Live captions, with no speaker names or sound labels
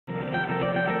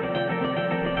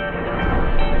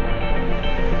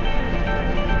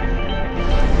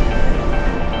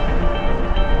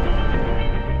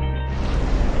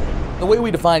The way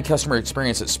we define customer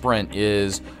experience at Sprint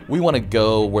is we want to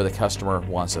go where the customer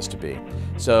wants us to be.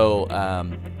 So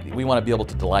we want to be able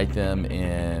to delight them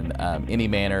in any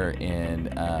manner in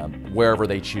wherever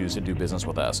they choose to do business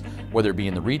with us, whether it be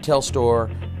in the retail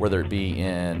store, whether it be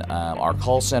in our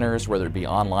call centers, whether it be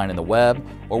online in the web,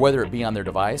 or whether it be on their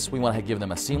device. We want to give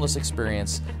them a seamless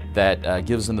experience that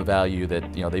gives them the value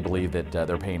that they believe that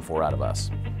they're paying for out of us.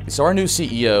 So our new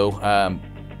CEO,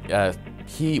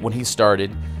 when he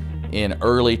started in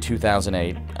early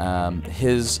 2008,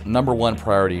 his #1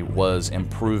 priority was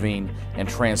improving and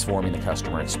transforming the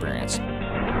customer experience.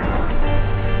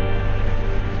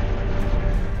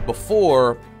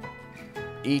 Before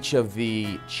each of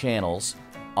the channels,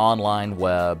 online,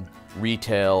 web,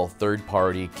 retail,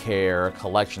 third-party, care,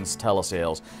 collections,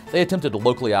 telesales, they attempted to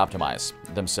locally optimize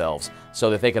themselves so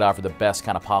that they could offer the best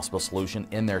kind of possible solution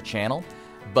in their channel,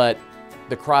 but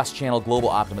the cross-channel global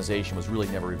optimization was really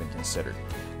never even considered.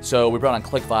 So we brought on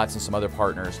ClickFox and some other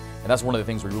partners, and that's one of the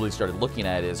things we really started looking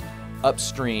at is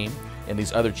upstream in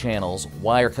these other channels,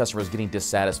 why are customers getting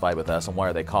dissatisfied with us and why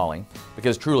are they calling?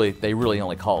 Because truly, they really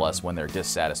only call us when they're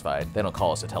dissatisfied. They don't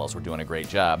call us to tell us we're doing a great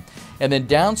job. And then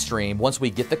downstream, once we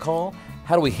get the call,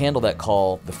 how do we handle that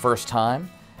call the first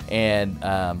time and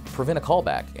prevent a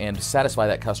callback and satisfy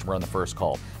that customer on the first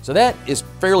call? So that is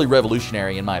fairly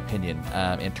revolutionary in my opinion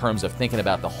in terms of thinking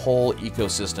about the whole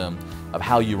ecosystem of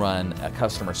how you run a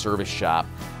customer service shop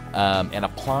and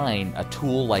applying a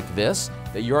tool like this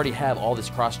that you already have all this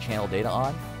cross-channel data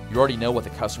on. You already know what the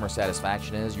customer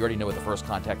satisfaction is, you already know what the first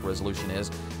contact resolution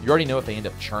is, you already know if they end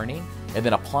up churning, and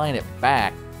then applying it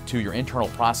back to your internal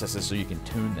processes so you can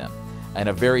tune them in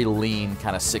a very lean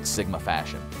kind of Six Sigma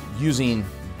fashion. Using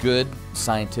good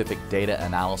scientific data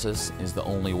analysis is the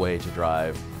only way to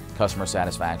drive customer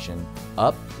satisfaction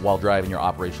up while driving your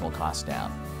operational costs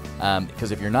down.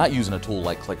 Because if you're not using a tool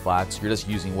like ClickFox, you're just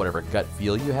using whatever gut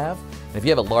feel you have. And if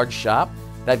you have a large shop,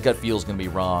 that gut feel is going to be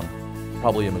wrong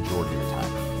probably a majority of the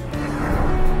time.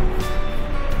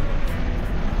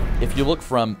 If you look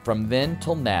from then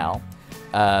till now,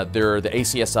 the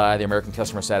ACSI, the American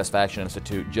Customer Satisfaction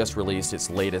Institute, just released its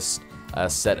latest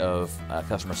set of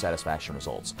customer satisfaction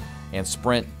results. And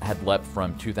Sprint had leapt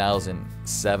from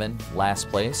 2007 last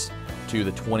place to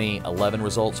the 2011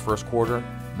 results first quarter,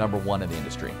 #1 in the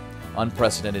industry.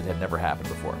 Unprecedented, had never happened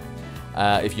before.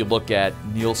 If you look at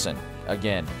Nielsen,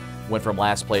 again, went from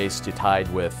last place to tied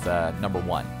with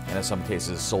 #1, and in some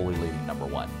cases solely leading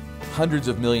 #1. Hundreds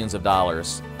of millions of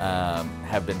dollars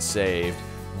have been saved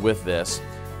with this,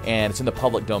 and it's in the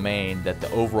public domain that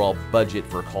the overall budget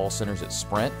for call centers at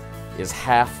Sprint is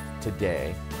half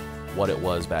today what it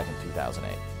was back in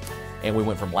 2008. And we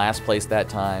went from last place that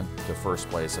time to first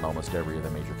place in almost every of the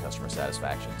major customer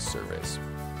satisfaction surveys.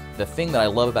 The thing that I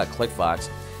love about ClickFox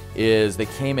is they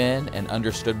came in and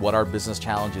understood what our business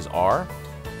challenges are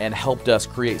and helped us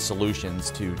create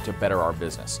solutions to better our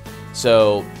business.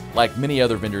 So like many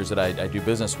other vendors that I do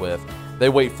business with, they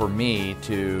wait for me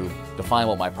to define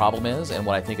what my problem is and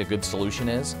what I think a good solution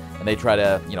is, and they try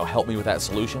to help me with that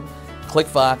solution.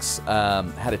 ClickFox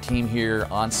had a team here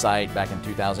on site back in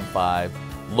 2005,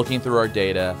 looking through our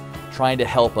data, trying to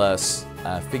help us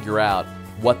figure out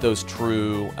what those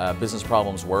true business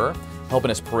problems were,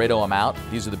 helping us Pareto them out.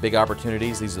 These are the big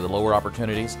opportunities, these are the lower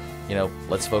opportunities.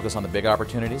 Let's focus on the big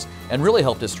opportunities, and really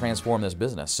helped us transform this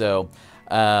business. So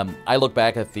I look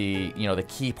back at the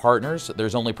key partners.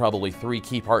 There's only probably 3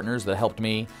 key partners that helped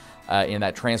me in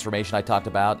that transformation I talked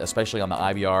about, especially on the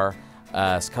IVR,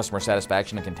 customer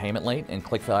satisfaction and containment rate. And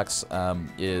ClickFox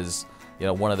is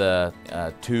one of the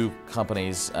 2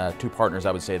 companies, 2 partners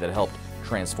I would say that helped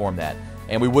transform that.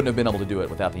 And we wouldn't have been able to do it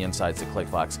without the insights that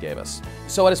ClickFox gave us.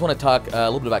 So I just want to talk a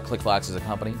little bit about ClickFox as a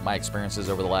company, my experiences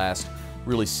over the last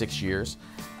really 6 years.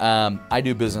 I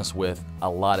do business with a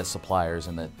lot of suppliers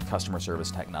in the customer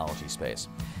service technology space.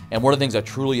 And one of the things I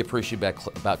truly appreciate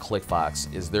about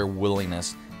ClickFox is their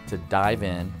willingness to dive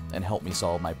in and help me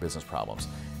solve my business problems.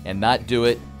 And not do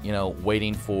it,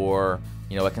 waiting for,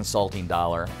 a consulting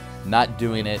dollar, not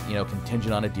doing it,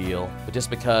 contingent on a deal, but just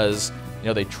because,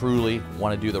 they truly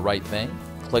want to do the right thing.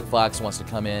 ClickFox wants to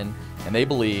come in, and they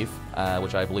believe,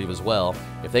 which I believe as well,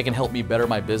 if they can help me better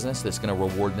my business, that's going to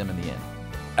reward them in the end.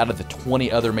 Out of the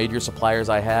 20 other major suppliers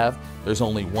I have, there's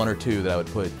only 1 or 2 that I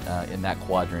would put in that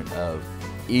quadrant of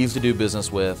ease to do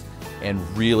business with, and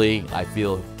really, I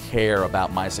feel, care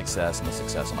about my success and the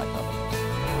success of my company.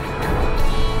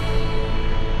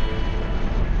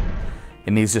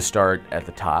 It needs to start at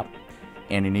the top,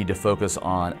 and you need to focus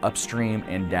on upstream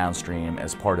and downstream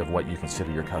as part of what you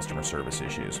consider your customer service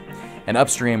issues. And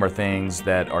upstream are things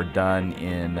that are done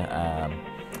in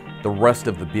the rest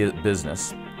of the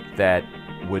business that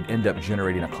would end up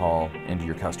generating a call into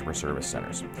your customer service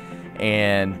centers.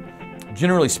 And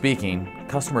generally speaking,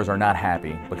 customers are not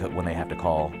happy when they have to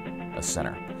call a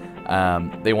center.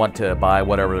 They want to buy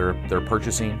whatever they're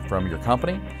purchasing from your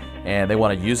company, and they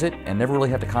want to use it and never really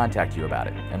have to contact you about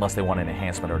it unless they want an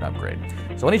enhancement or an upgrade.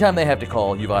 So anytime they have to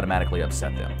call, you've automatically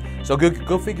upset them. So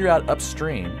go figure out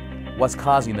upstream what's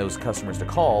causing those customers to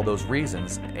call, those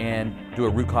reasons, and do a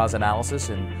root cause analysis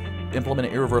and implement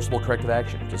an irreversible corrective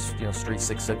action. Just, Street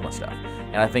Six Sigma stuff.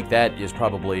 And I think that is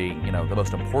probably, the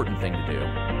most important thing to do.